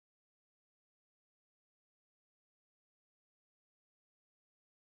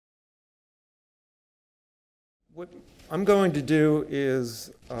What I'm going to do is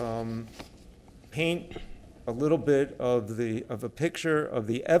paint a little bit of a picture of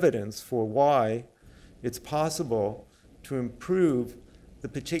the evidence for why it's possible to improve the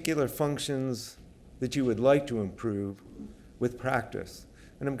particular functions that you would like to improve with practice.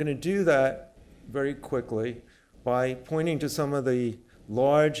 And I'm going to do that very quickly by pointing to some of the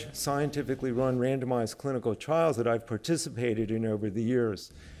large scientifically run randomized clinical trials that I've participated in over the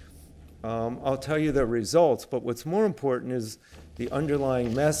years. I'll tell you the results, but what's more important is the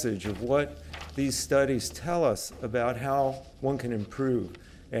underlying message of what these studies tell us about how one can improve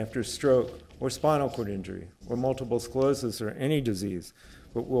after stroke or spinal cord injury or multiple sclerosis or any disease.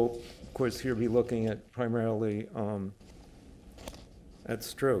 But we'll, of course, here be looking at primarily at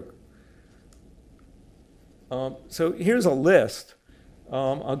stroke. So here's a list.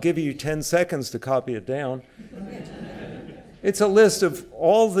 I'll give you 10 seconds to copy it down. It's a list of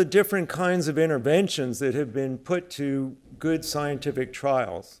all the different kinds of interventions that have been put to good scientific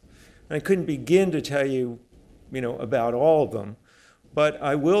trials. And I couldn't begin to tell you, about all of them, but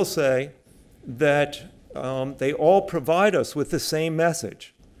I will say that they all provide us with the same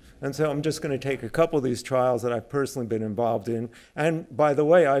message. And so I'm just going to take a couple of these trials that I've personally been involved in. And by the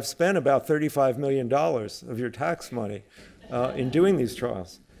way, I've spent about $35 million of your tax money in doing these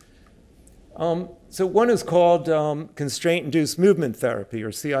trials. So one is called constraint-induced movement therapy, or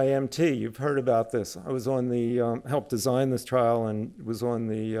CIMT. You've heard about this. I was on the, helped design this trial and was on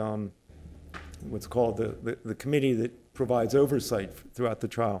the, what's called the committee that provides oversight throughout the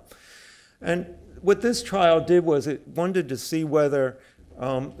trial. And what this trial did was it wanted to see whether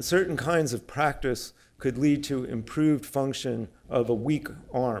certain kinds of practice could lead to improved function of a weak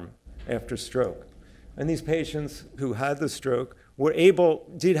arm after stroke. And these patients who had the stroke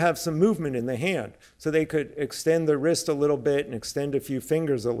did have some movement in the hand. So they could extend the wrist a little bit and extend a few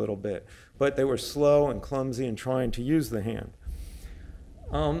fingers a little bit. But they were slow and clumsy in trying to use the hand.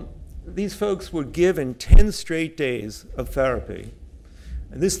 These folks were given 10 straight days of therapy.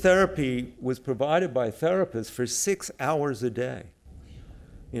 And this therapy was provided by therapists for 6 hours a day.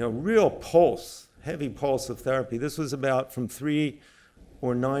 Real pulse, heavy pulse of therapy. This was about from 3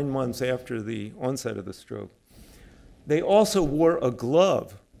 or 9 months after the onset of the stroke. They also wore a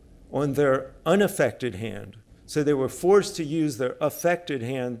glove on their unaffected hand. So they were forced to use their affected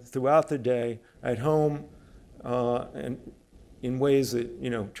hand throughout the day at home and in ways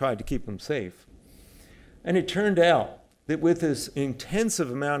that, tried to keep them safe. And it turned out that with this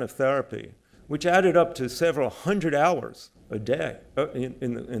intensive amount of therapy, which added up to several hundred hours a day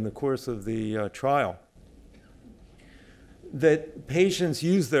in the course of the trial, that patients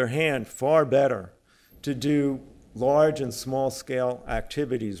use their hand far better to do large and small scale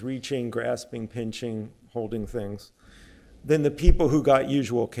activities, reaching, grasping, pinching, holding things, than the people who got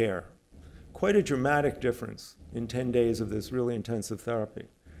usual care. Quite a dramatic difference in 10 days of this really intensive therapy.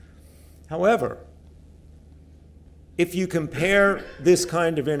 However, if you compare this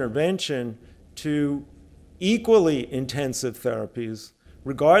kind of intervention to equally intensive therapies,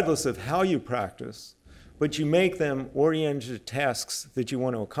 regardless of how you practice, but you make them oriented to tasks that you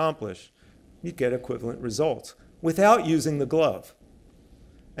want to accomplish, you get equivalent results without using the glove.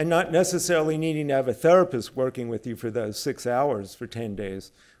 And not necessarily needing to have a therapist working with you for those 6 hours for 10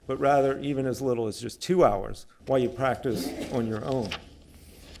 days, but rather even as little as just 2 hours while you practice on your own.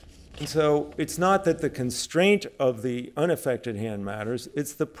 And so it's not that the constraint of the unaffected hand matters,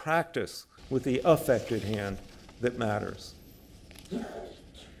 it's the practice with the affected hand that matters.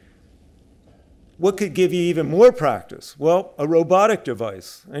 What could give you even more practice? Well, a robotic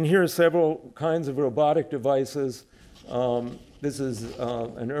device. And here are several kinds of robotic devices. This is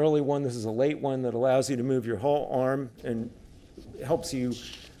an early one. This is a late one that allows you to move your whole arm and helps you,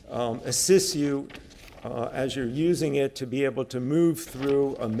 assists you as you're using it to be able to move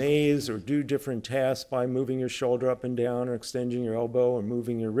through a maze or do different tasks by moving your shoulder up and down or extending your elbow or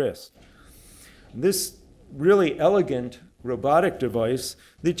moving your wrist. This really elegant robotic device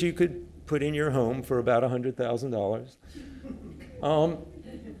that you could put in your home for about $100,000.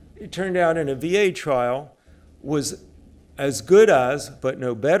 It turned out in a VA trial was as good as, but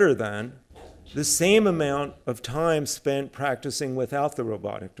no better than, the same amount of time spent practicing without the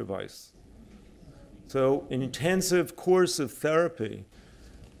robotic device. So an intensive course of therapy,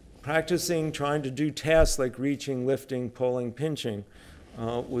 practicing, trying to do tasks like reaching, lifting, pulling, pinching,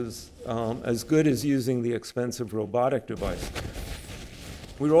 was as good as using the expensive robotic device.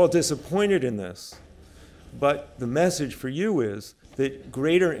 We were all disappointed in this, but the message for you is that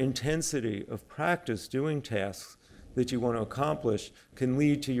greater intensity of practice doing tasks that you want to accomplish can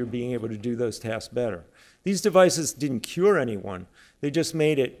lead to your being able to do those tasks better. These devices didn't cure anyone. They just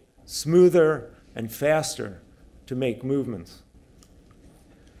made it smoother and faster to make movements.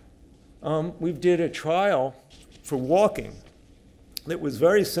 We did a trial for walking that was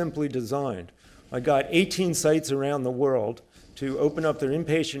very simply designed. I got 18 sites around the world to open up their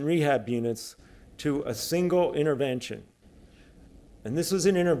inpatient rehab units to a single intervention. And this was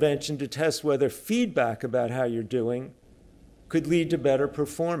an intervention to test whether feedback about how you're doing could lead to better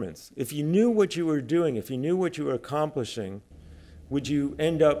performance. If you knew what you were doing, if you knew what you were accomplishing, would you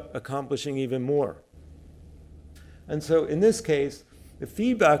end up accomplishing even more? And so in this case, the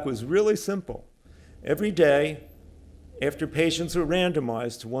feedback was really simple. Every day, after patients were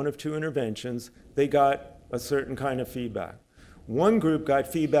randomized to one of two interventions, they got a certain kind of feedback. One group got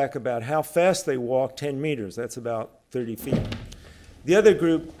feedback about how fast they walked 10 meters. That's about 30 feet. The other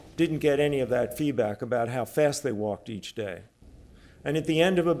group didn't get any of that feedback about how fast they walked each day. And at the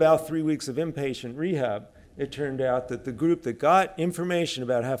end of about 3 weeks of inpatient rehab, it turned out that the group that got information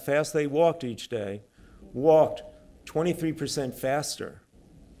about how fast they walked each day walked 23% faster.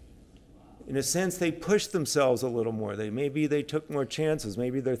 In a sense, they pushed themselves a little more. Maybe they took more chances.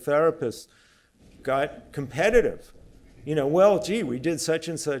 Maybe their therapists got competitive. You know, well, gee, we did such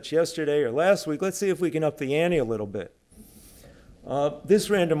and such yesterday or last week. Let's see if we can up the ante a little bit. This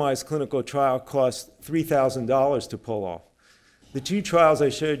randomized clinical trial cost $3,000 to pull off. The two trials I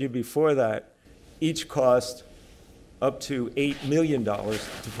showed you before that each cost up to $8 million to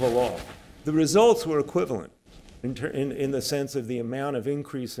pull off. The results were equivalent in the sense of the amount of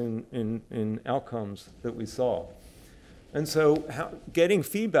increase in outcomes that we saw. And so getting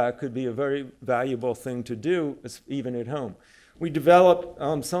feedback could be a very valuable thing to do, even at home. We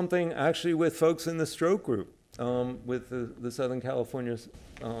developed something actually with folks in the stroke group, with the Southern California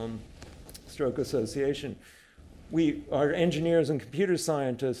Stroke Association. Our engineers and computer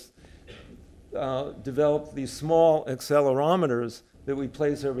scientists developed these small accelerometers that we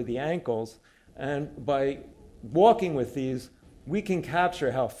place over the ankles, and by walking with these, we can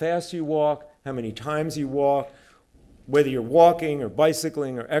capture how fast you walk, how many times you walk, whether you're walking or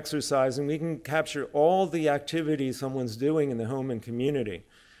bicycling or exercising. We can capture all the activities someone's doing in the home and community.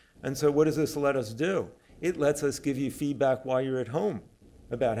 And so what does this let us do? It lets us give you feedback while you're at home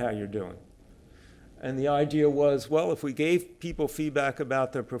about how you're doing. And the idea was, well, if we gave people feedback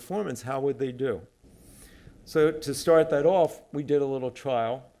about their performance, how would they do? So to start that off, we did a little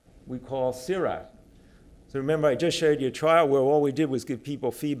trial we call CIRAC. So remember, I just showed you a trial where all we did was give people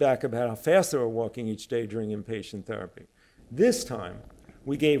feedback about how fast they were walking each day during inpatient therapy. This time,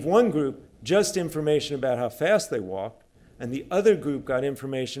 we gave one group just information about how fast they walked, and the other group got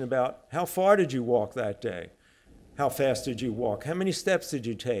information about how far did you walk that day? How fast did you walk? How many steps did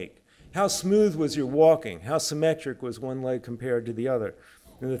you take? How smooth was your walking? How symmetric was one leg compared to the other?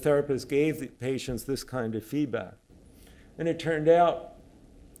 And the therapist gave the patients this kind of feedback. And it turned out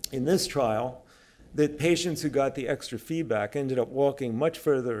in this trial that patients who got the extra feedback ended up walking much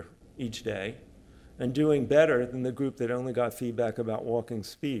further each day and doing better than the group that only got feedback about walking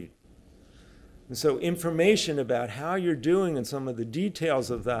speed. And so information about how you're doing and some of the details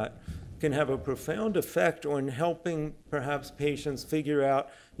of that can have a profound effect on helping perhaps patients figure out,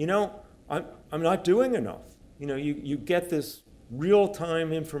 you know, I'm not doing enough. You know, you get this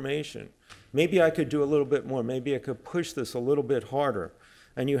real-time information. Maybe I could do a little bit more. Maybe I could push this a little bit harder.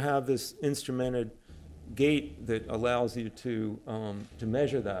 And you have this instrumented gate that allows you to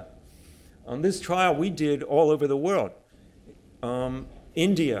measure that. This trial we did all over the world.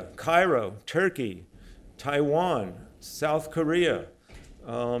 India, Cairo, Turkey, Taiwan, South Korea,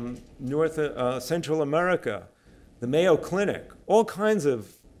 Central America, the Mayo Clinic, all kinds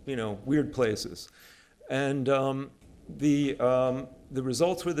of, you know, weird places. And the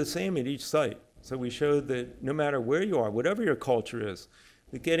results were the same at each site. So we showed that no matter where you are, whatever your culture is,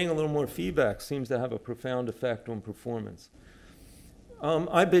 that getting a little more feedback seems to have a profound effect on performance.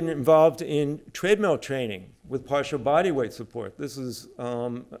 I've been involved in treadmill training with partial body weight support. This is,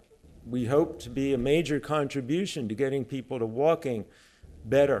 we hope to be a major contribution to getting people to walking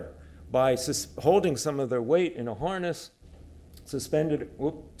better by holding some of their weight in a harness, suspended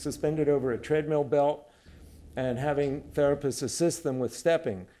over a treadmill belt, and having therapists assist them with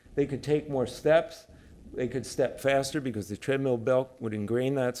stepping. They could take more steps. They could step faster because the treadmill belt would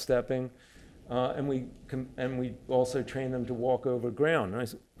ingrain that stepping. And we also train them to walk over ground.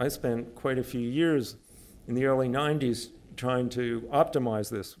 I spent quite a few years in the early 90s trying to optimize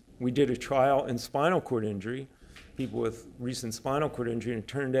this. We did a trial in spinal cord injury, people with recent spinal cord injury, and it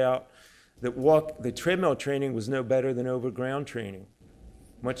turned out that the treadmill training was no better than over ground training,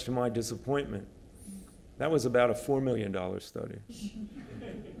 much to my disappointment. That was about a $4 million study.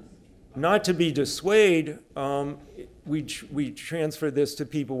 Not to be dissuaded, we transferred this to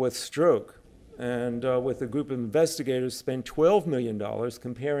people with stroke. and with a group of investigators, spent $12 million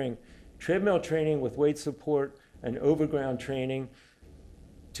comparing treadmill training with weight support and overground training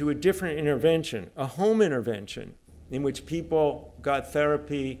to a different intervention, a home intervention, in which people got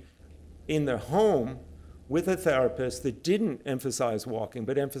therapy in their home with a therapist that didn't emphasize walking,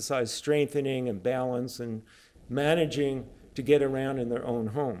 but emphasized strengthening and balance and managing to get around in their own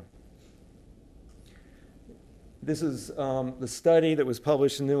home. This is the study that was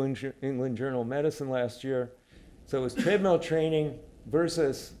published in the New England Journal of Medicine last year. So it was treadmill training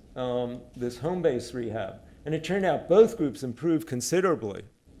versus this home-based rehab. And it turned out both groups improved considerably,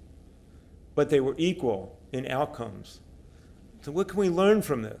 but they were equal in outcomes. So what can we learn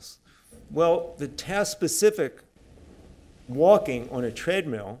from this? Well, the task-specific walking on a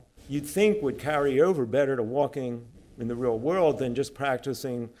treadmill, you'd think would carry over better to walking in the real world than just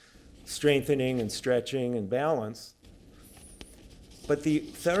practicing strengthening and stretching and balance. But the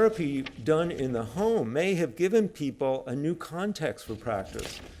therapy done in the home may have given people a new context for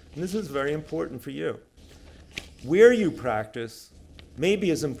practice. And this is very important for you. Where you practice may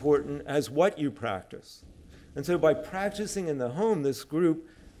be as important as what you practice. And so by practicing in the home, this group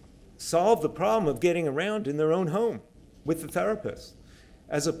solved the problem of getting around in their own home with the therapist,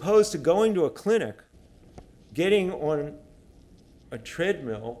 as opposed to going to a clinic, getting on a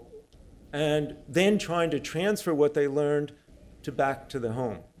treadmill, and then trying to transfer what they learned back to the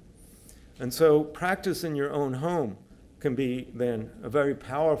home. And so practice in your own home can be then a very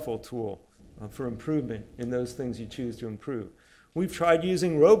powerful tool for improvement in those things you choose to improve. We've tried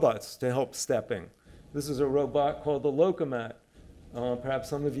using robots to help stepping. This is a robot called the Locomat. Perhaps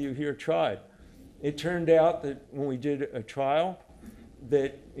some of you here tried. It turned out that when we did a trial,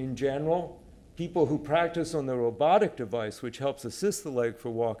 that in general, people who practice on the robotic device, which helps assist the leg for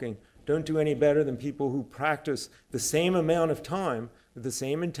walking, don't do any better than people who practice the same amount of time with the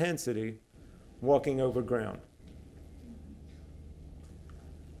same intensity walking over ground.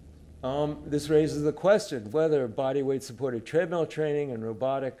 This raises the question whether body weight supported treadmill training and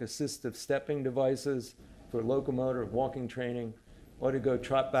robotic assistive stepping devices for locomotor walking training ought to go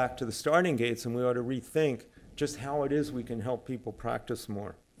trot back to the starting gates, and we ought to rethink just how it is we can help people practice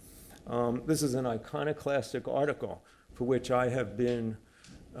more. This is an iconoclastic article for which I have been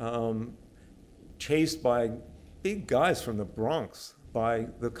chased by big guys from the Bronx, by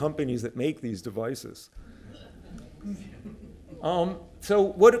the companies that make these devices. So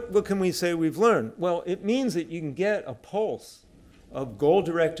what can we say we've learned? Well, it means that you can get a pulse of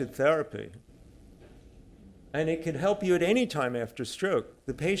goal-directed therapy, and it can help you at any time after stroke.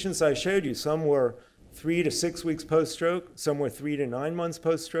 The patients I showed you, some were 3 to 6 weeks post-stroke, some were 3 to 9 months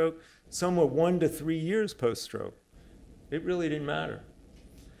post-stroke, some were 1 to 3 years post-stroke. It really didn't matter.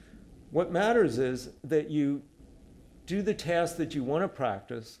 What matters is that you do the task that you want to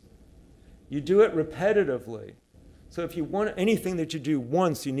practice, you do it repetitively. So if you want anything that you do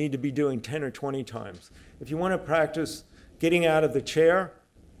once, you need to be doing 10 or 20 times. If you want to practice getting out of the chair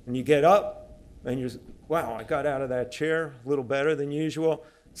and you get up and you're, wow, I got out of that chair a little better than usual,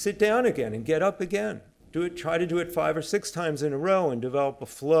 sit down again and get up again. Do it, try to do it 5 or 6 times in a row and develop a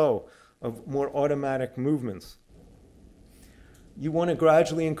flow of more automatic movements. You want to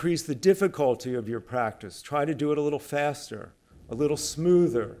gradually increase the difficulty of your practice. Try to do it a little faster, a little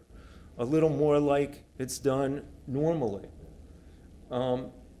smoother, a little more like it's done normally.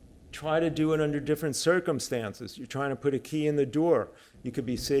 Try to do it under different circumstances. You're trying to put a key in the door. You could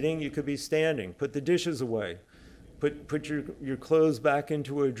be sitting, you could be standing. Put the dishes away. Put your clothes back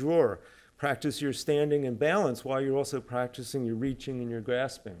into a drawer. Practice your standing and balance while you're also practicing your reaching and your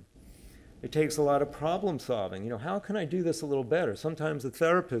grasping. It takes a lot of problem solving. You know, how can I do this a little better? Sometimes a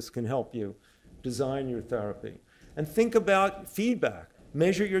therapist can help you design your therapy. And think about feedback.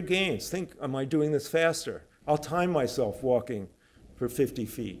 Measure your gains. Think, am I doing this faster? I'll time myself walking for 50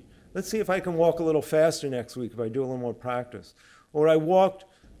 feet. Let's see if I can walk a little faster next week if I do a little more practice. Or I walked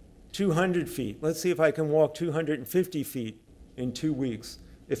 200 feet. Let's see if I can walk 250 feet in 2 weeks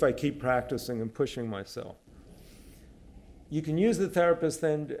if I keep practicing and pushing myself. You can use the therapist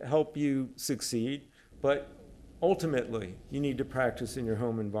then to help you succeed, but ultimately you need to practice in your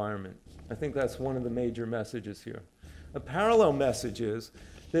home environment. I think that's one of the major messages here. A parallel message is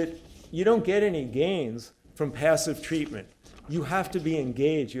that you don't get any gains from passive treatment. You have to be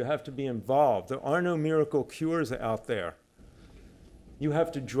engaged. You have to be involved. There are no miracle cures out there. You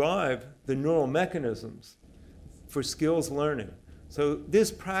have to drive the neural mechanisms for skills learning. So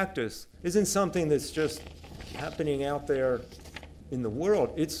this practice isn't something that's just happening out there in the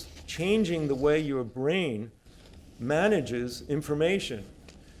world. It's changing the way your brain manages information.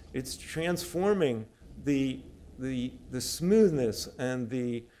 It's transforming the smoothness and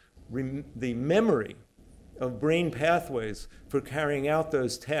the the memory of brain pathways for carrying out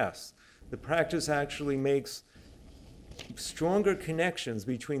those tasks. The practice actually makes stronger connections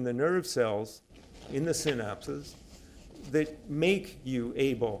between the nerve cells in the synapses that make you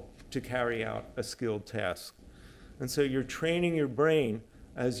able to carry out a skilled task. And so you're training your brain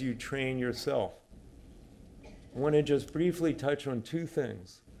as you train yourself. I want to just briefly touch on two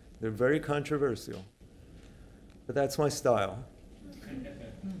things. They're very controversial, but that's my style.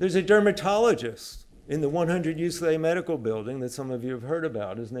 There's a dermatologist in the 100 UCLA Medical Building that some of you have heard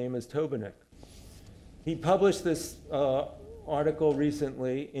about. His name is Dobkin. He published this article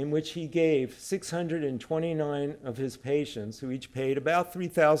recently in which he gave 629 of his patients, who each paid about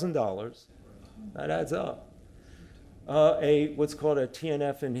 $3,000, that adds up, what's called a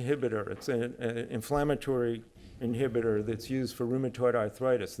TNF inhibitor. It's an inflammatory inhibitor that's used for rheumatoid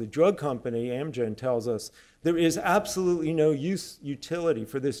arthritis. The drug company, Amgen, tells us there is absolutely no utility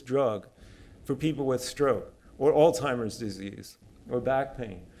for this drug for people with stroke or Alzheimer's disease or back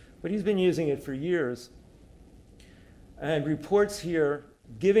pain. But he's been using it for years, and reports here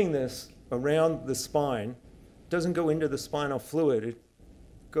giving this around the spine. Doesn't go into the spinal fluid. It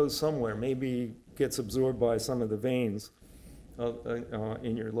goes somewhere, maybe gets absorbed by some of the veins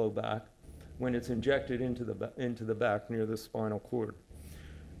in your low back when it's injected into the back near the spinal cord.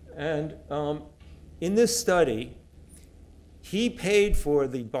 And in this study, he paid for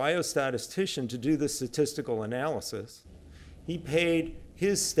the biostatistician to do the statistical analysis. He paid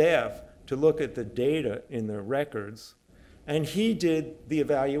his staff to look at the data in the records, and he did the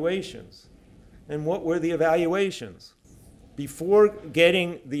evaluations. And what were the evaluations? Before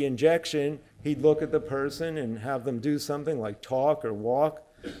getting the injection, he'd look at the person and have them do something like talk or walk.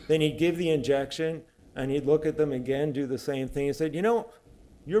 Then he'd give the injection, and he'd look at them again, do the same thing. He said, you know,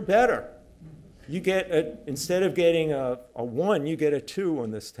 you're better. You get, instead of getting a 1, you get a 2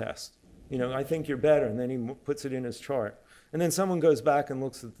 on this test. You know, I think you're better. And then he puts it in his chart. And then someone goes back and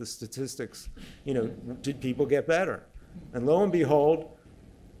looks at the statistics. You know, did people get better? And lo and behold,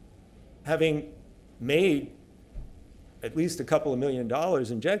 having made at least a couple of $1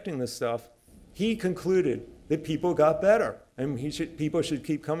 million injecting this stuff, he concluded that people got better. And people should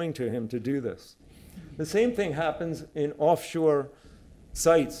keep coming to him to do this. The same thing happens in offshore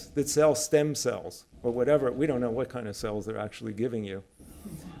sites that sell stem cells or whatever. We don't know what kind of cells they're actually giving you.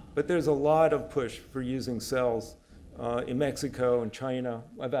 But there's a lot of push for using cells in Mexico and China.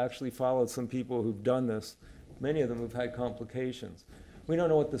 I've actually followed some people who've done this. Many of them have had complications. We don't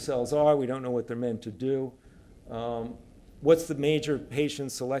know what the cells are. We don't know what they're meant to do. What's the major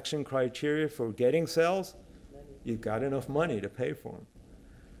patient selection criteria for getting cells? You've got enough money to pay for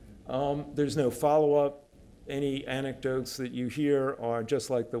them. There's no follow-up. Any anecdotes that you hear are just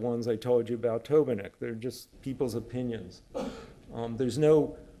like the ones I told you about Dobkin. They're just people's opinions. There's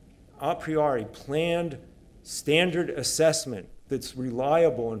no a priori planned standard assessment that's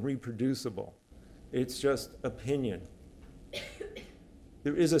reliable and reproducible. It's just opinion.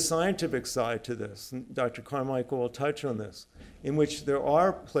 There is a scientific side to this, and Dr. Carmichael will touch on this, in which there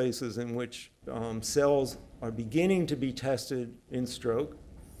are places in which cells are beginning to be tested in stroke.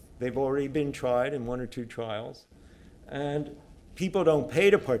 They've already been tried in 1 or 2 trials, and people don't pay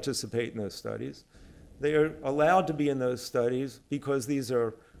to participate in those studies. They are allowed to be in those studies because these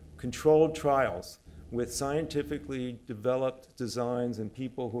are controlled trials with scientifically developed designs and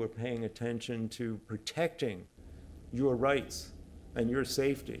people who are paying attention to protecting your rights and your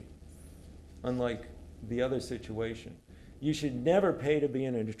safety, unlike the other situation. You should never pay to be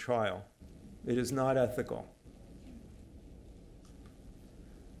in a trial. It is not ethical.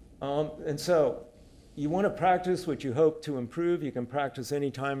 And so you want to practice what you hope to improve. You can practice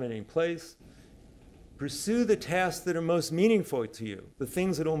anytime, any place. Pursue the tasks that are most meaningful to you, the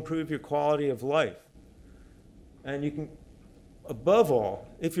things that will improve your quality of life. And you can, above all,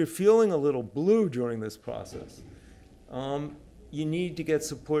 if you're feeling a little blue during this process, you need to get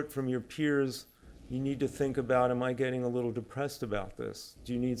support from your peers. You need to think about, am I getting a little depressed about this?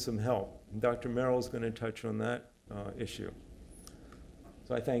 Do you need some help? And Dr. Merrill's going to touch on that issue.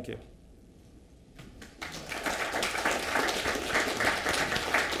 So I thank you.